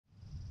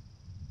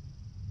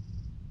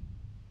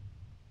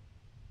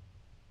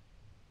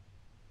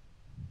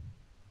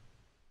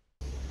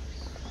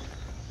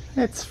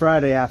It's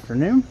Friday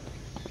afternoon,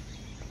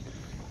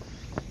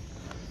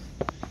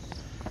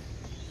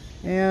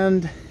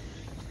 and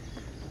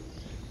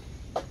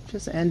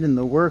just ending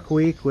the work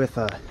week with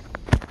a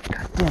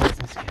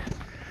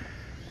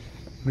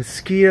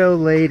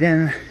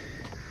mosquito-laden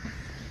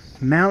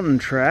mountain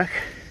trek.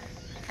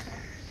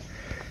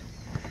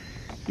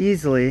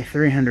 Easily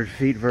 300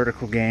 feet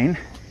vertical gain,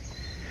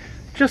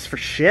 just for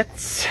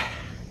shits.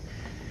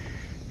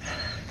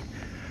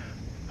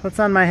 What's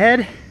on my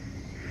head?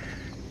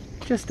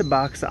 Just a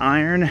box of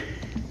iron.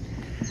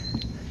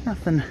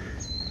 Nothing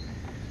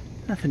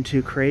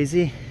too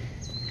crazy.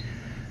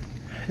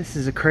 This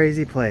is a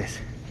crazy place.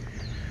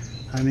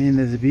 I mean,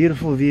 there's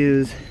beautiful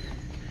views,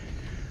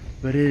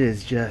 but it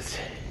is just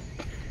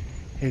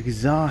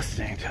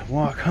exhausting to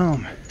walk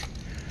home.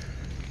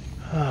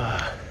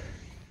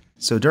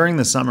 So during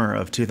the summer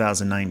of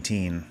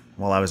 2019,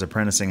 while I was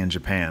apprenticing in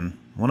Japan,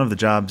 one of the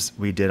jobs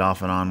we did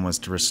off and on was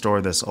to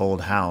restore this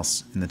old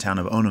house in the town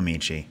of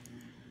Onomichi,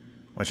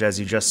 which, as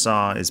you just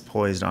saw, is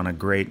poised on a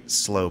great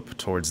slope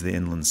towards the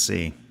inland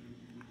sea.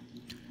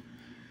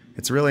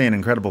 It's really an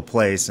incredible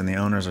place, and the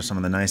owners are some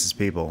of the nicest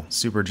people,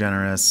 super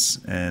generous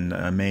and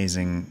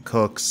amazing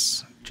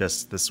cooks,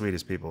 just the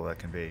sweetest people that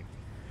can be.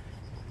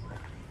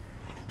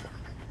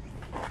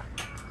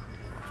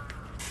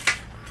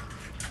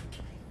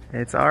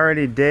 It's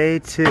already day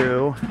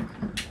 2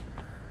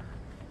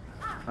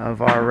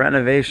 of our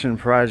renovation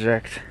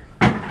project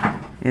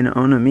in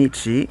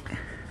Onomichi.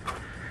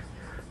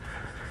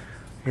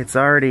 It's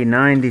already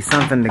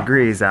 90-something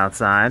degrees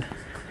outside.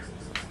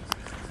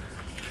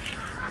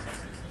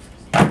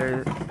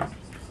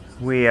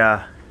 We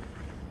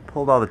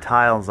pulled all the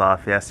tiles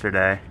off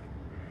yesterday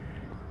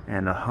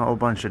and a whole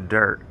bunch of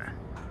dirt.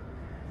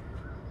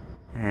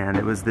 And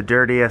it was the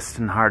dirtiest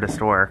and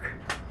hardest work.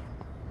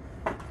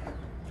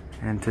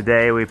 And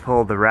today we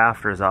pulled the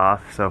rafters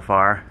off so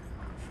far.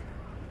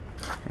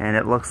 And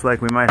it looks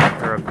like we might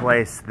have to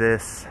replace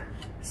this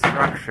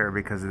structure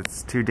because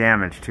it's too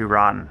damaged, too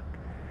rotten.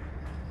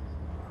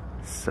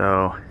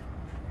 So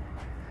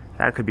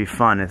that could be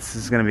fun. This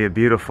is going to be a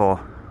beautiful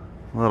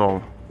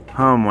little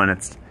home when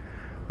it's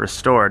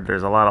restored.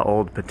 There's a lot of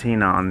old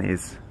patina on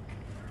these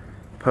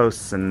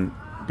posts and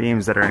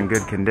beams that are in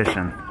good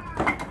condition.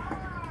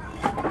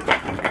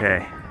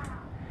 Okay,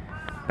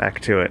 back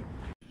to it.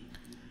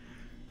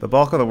 The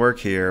bulk of the work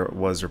here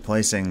was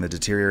replacing the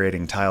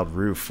deteriorating tiled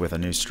roof with a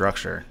new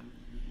structure.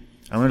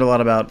 I learned a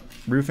lot about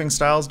roofing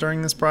styles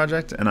during this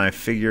project, and I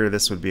figure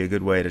this would be a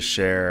good way to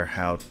share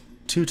how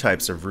 2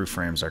 types of roof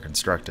frames are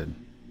constructed.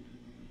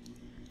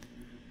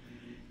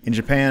 In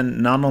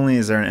Japan, not only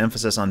is there an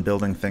emphasis on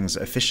building things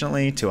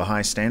efficiently to a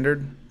high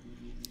standard,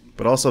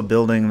 but also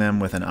building them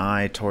with an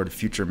eye toward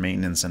future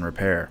maintenance and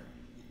repair.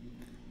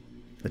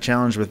 The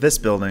challenge with this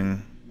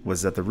building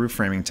was that the roof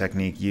framing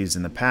technique used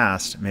in the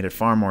past made it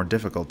far more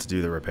difficult to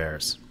do the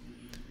repairs.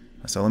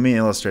 So let me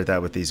illustrate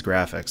that with these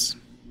graphics.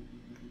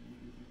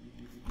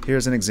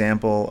 Here's an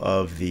example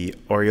of the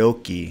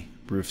oryoki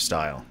roof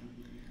style,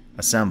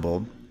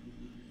 assembled,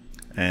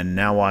 and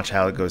now watch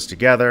how it goes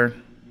together,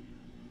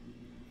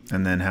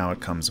 and then how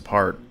it comes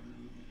apart.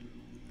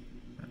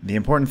 The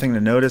important thing to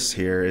notice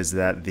here is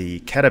that the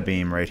keta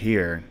beam right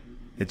here,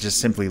 it just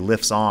simply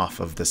lifts off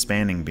of the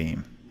spanning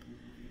beam,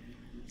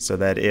 so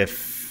that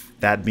if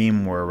that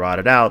beam were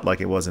rotted out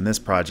like it was in this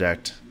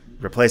project,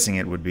 replacing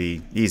it would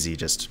be easy.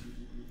 Just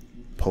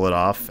pull it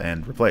off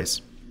and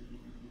replace.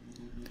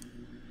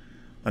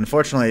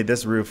 Unfortunately,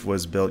 this roof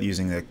was built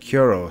using the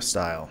Kyoro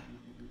style.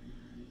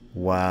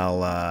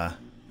 While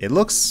it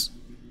looks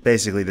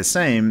basically the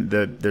same,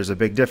 there's a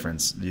big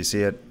difference. Do you see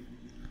it?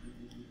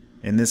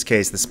 In this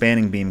case, the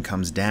spanning beam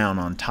comes down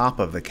on top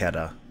of the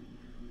keta,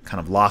 kind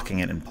of locking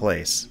it in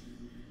place.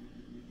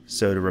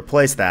 So to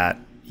replace that,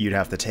 you'd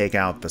have to take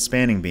out the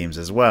spanning beams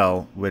as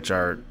well, which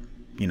are,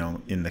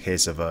 in the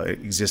case of an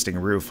existing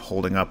roof,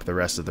 holding up the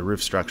rest of the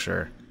roof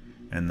structure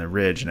and the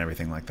ridge and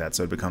everything like that.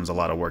 So it becomes a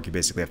lot of work. You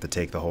basically have to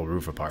take the whole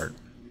roof apart.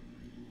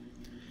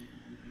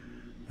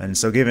 And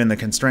so given the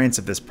constraints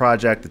of this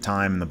project, the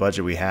time and the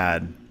budget we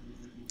had,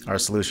 our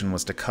solution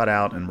was to cut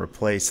out and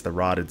replace the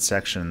rotted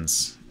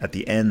sections at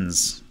the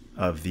ends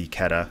of the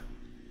keta.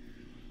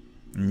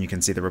 And you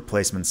can see the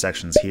replacement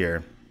sections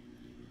here.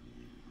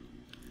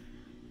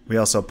 We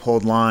also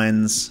pulled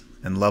lines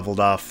and leveled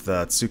off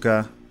the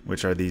tsuka,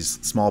 which are these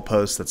small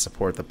posts that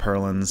support the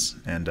purlins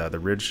and the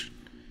ridge.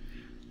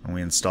 And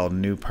we installed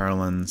new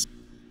purlins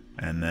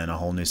and then a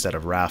whole new set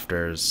of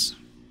rafters,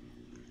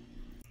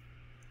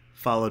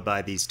 followed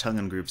by these tongue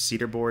and groove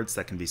cedar boards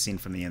that can be seen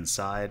from the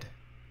inside,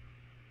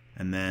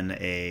 and then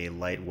a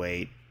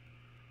lightweight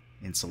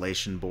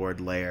insulation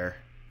board layer,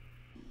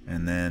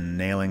 and then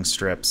nailing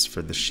strips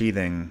for the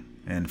sheathing,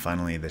 and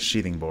finally the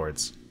sheathing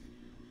boards.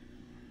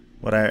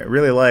 What I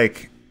really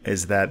like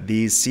is that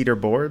these cedar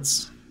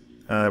boards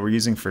we're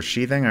using for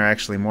sheathing are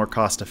actually more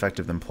cost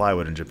effective than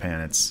plywood in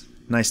Japan. It's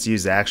nice to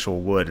use the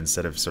actual wood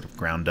instead of sort of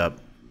ground up,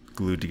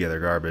 glued together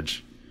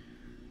garbage.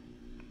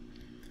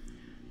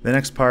 The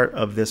next part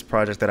of this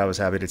project that I was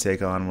happy to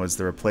take on was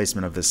the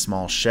replacement of this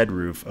small shed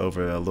roof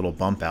over a little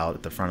bump out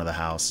at the front of the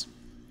house.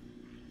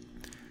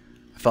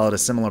 I followed a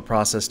similar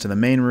process to the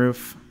main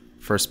roof,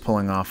 first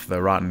pulling off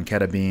the rotten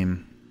Keta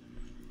beam.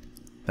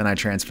 Then I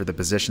transferred the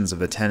positions of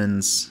the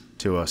tenons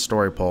to a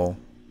story pole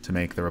to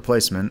make the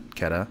replacement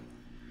Keta.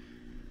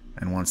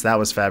 And once that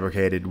was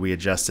fabricated, we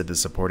adjusted the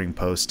supporting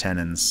post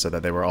tenons so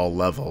that they were all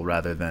level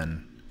rather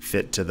than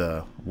fit to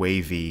the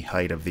wavy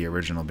height of the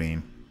original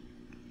beam.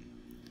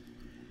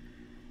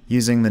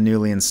 Using the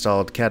newly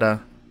installed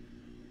Keta,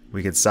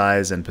 we could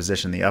size and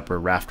position the upper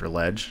rafter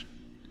ledge.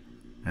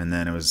 And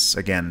then it was,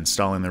 again,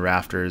 installing the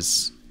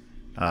rafters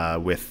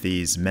with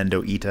these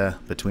Mendo Ita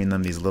between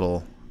them, these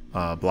little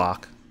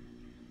block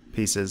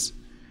pieces.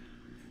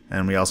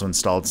 And we also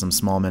installed some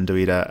small Mendo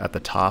Ita at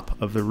the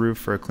top of the roof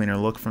for a cleaner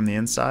look from the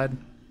inside,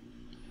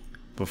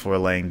 before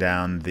laying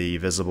down the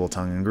visible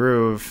tongue and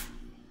groove,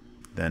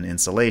 then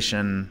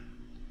insulation,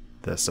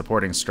 the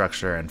supporting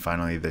structure, and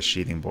finally the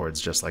sheathing boards,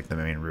 just like the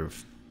main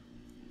roof.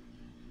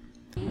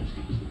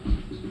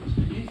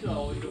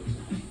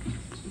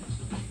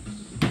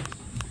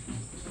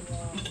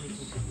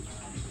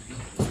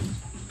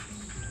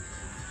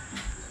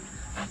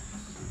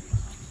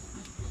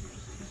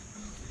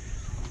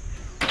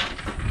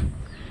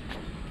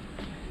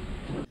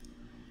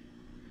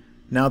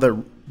 Now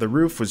that the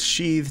roof was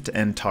sheathed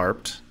and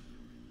tarped,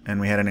 and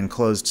we had an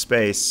enclosed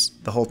space,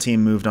 the whole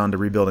team moved on to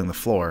rebuilding the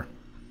floor.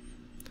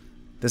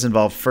 This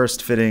involved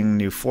first fitting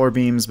new floor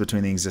beams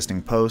between the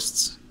existing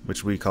posts,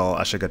 which we call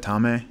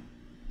ashigatame,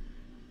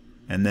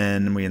 and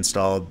then we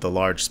installed the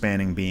large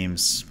spanning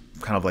beams,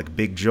 kind of like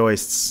big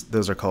joists.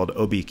 Those are called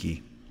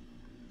obiki.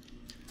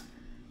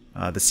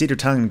 The cedar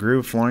tongue and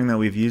groove flooring that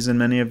we've used in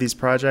many of these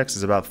projects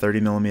is about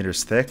 30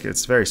 millimeters thick.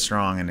 It's very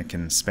strong and it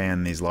can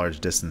span these large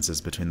distances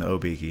between the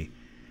obiki.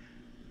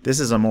 This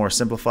is a more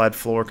simplified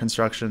floor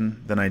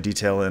construction than I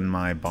detail in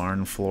my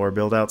barn floor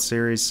build-out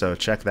series, so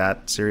check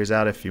that series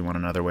out if you want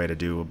another way to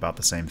do about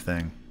the same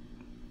thing.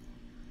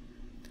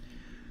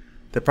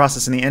 The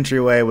process in the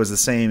entryway was the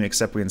same,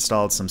 except we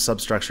installed some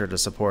substructure to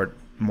support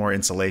more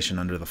insulation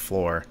under the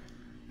floor,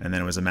 and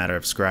then it was a matter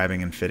of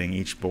scribing and fitting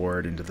each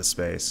board into the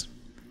space.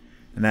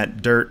 And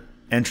that dirt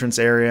entrance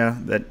area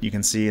that you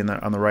can see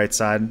on the right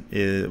side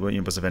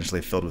was eventually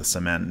filled with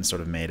cement and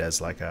sort of made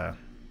as like a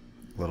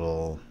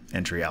little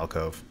entry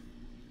alcove.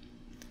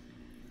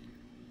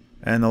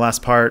 And the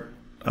last part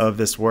of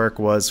this work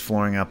was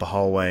flooring out the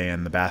hallway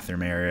and the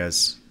bathroom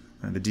areas.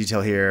 And the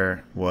detail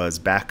here was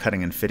back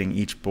cutting and fitting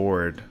each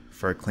board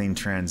for a clean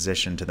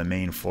transition to the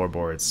main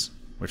floorboards,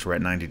 which were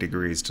at 90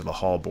 degrees to the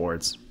hall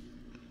boards.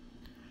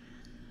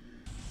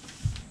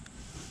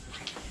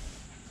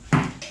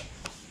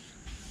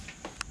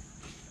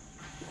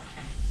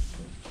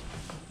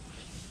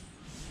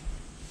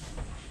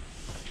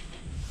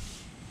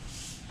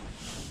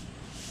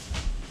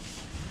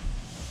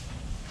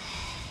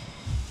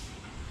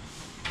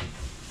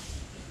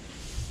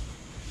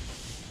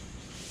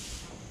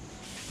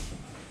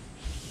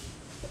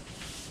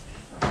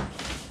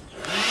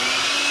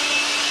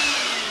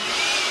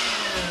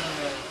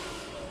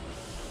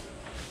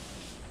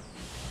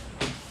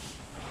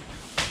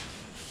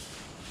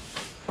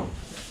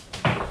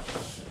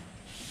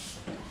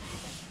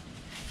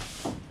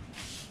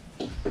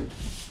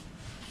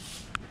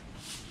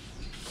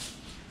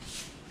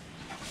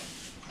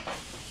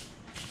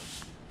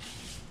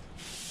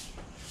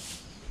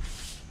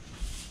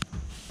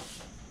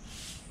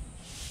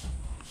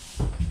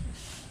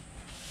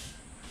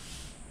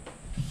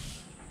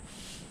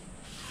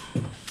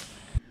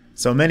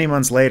 So many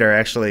months later,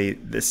 actually,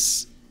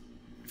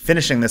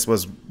 finishing this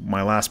was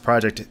my last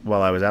project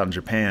while I was out in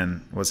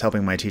Japan, was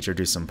helping my teacher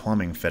do some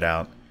plumbing fit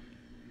out.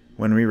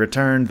 When we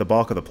returned, the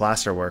bulk of the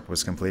plaster work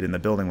was complete and the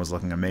building was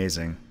looking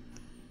amazing.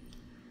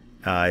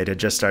 It had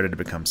just started to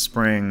become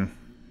spring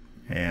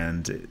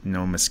and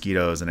no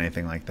mosquitoes and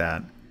anything like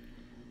that.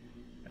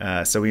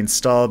 So we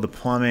installed the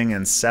plumbing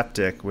and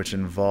septic, which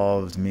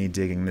involved me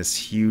digging this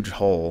huge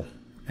hole,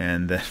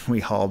 and then we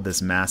hauled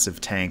this massive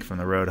tank from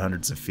the road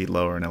hundreds of feet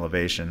lower in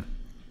elevation.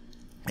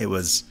 It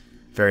was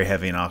very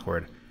heavy and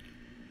awkward.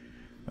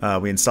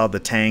 We installed the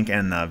tank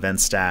and the vent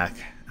stack,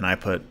 and I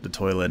put the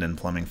toilet and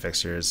plumbing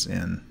fixtures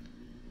in.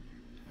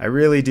 I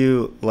really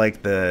do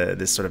like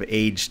this sort of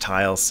aged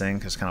tile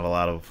sink. There's kind of a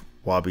lot of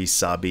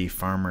wabi-sabi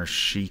farmer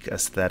chic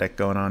aesthetic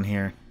going on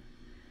here.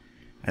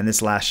 And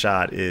this last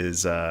shot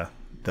is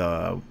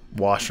the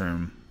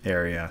washroom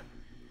area.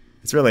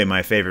 It's really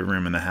my favorite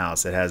room in the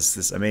house. It has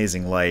this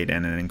amazing light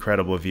and an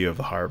incredible view of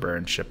the harbor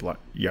and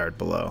shipyard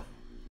below.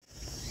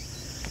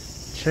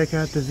 Check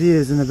out the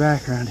views in the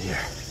background here.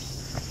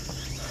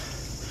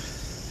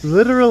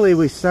 Literally,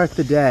 we start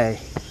the day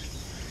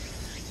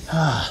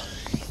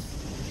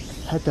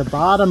at the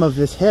bottom of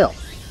this hill.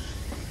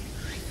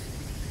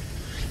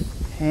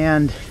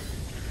 And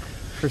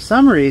for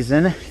some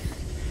reason,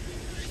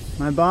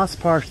 my boss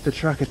parked the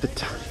truck at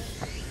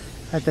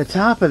the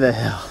top of the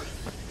hill.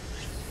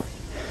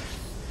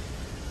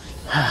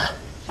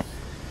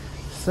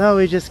 So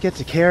we just get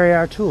to carry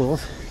our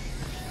tools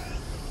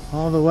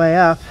all the way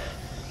up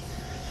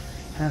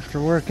after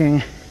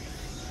working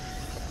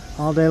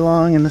all day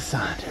long in the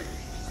sun.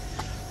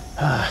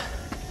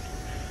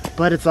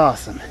 But it's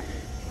awesome.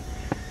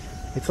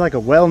 It's like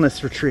a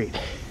wellness retreat.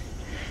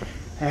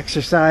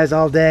 Exercise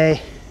all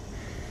day,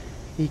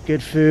 eat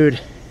good food,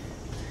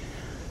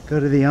 go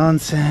to the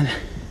onsen.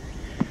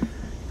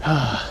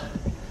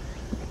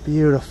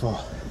 Beautiful.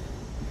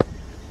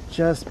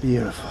 Just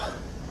beautiful.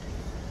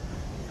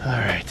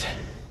 Alright.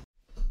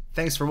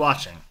 Thanks for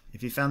watching.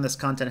 If you found this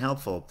content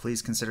helpful,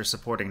 please consider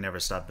supporting Never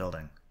Stop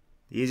Building.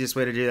 The easiest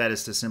way to do that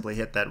is to simply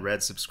hit that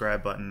red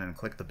subscribe button and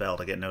click the bell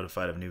to get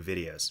notified of new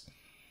videos.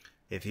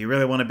 If you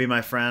really want to be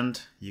my friend,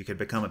 you could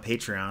become a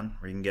Patreon,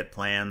 where you can get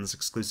plans,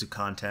 exclusive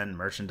content,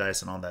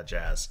 merchandise, and all that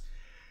jazz.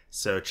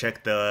 So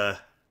check the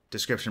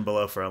description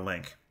below for a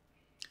link.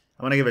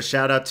 I want to give a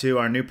shout out to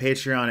our new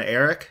Patreon,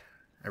 Eric.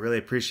 I really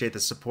appreciate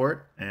the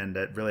support, and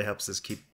it really helps us keep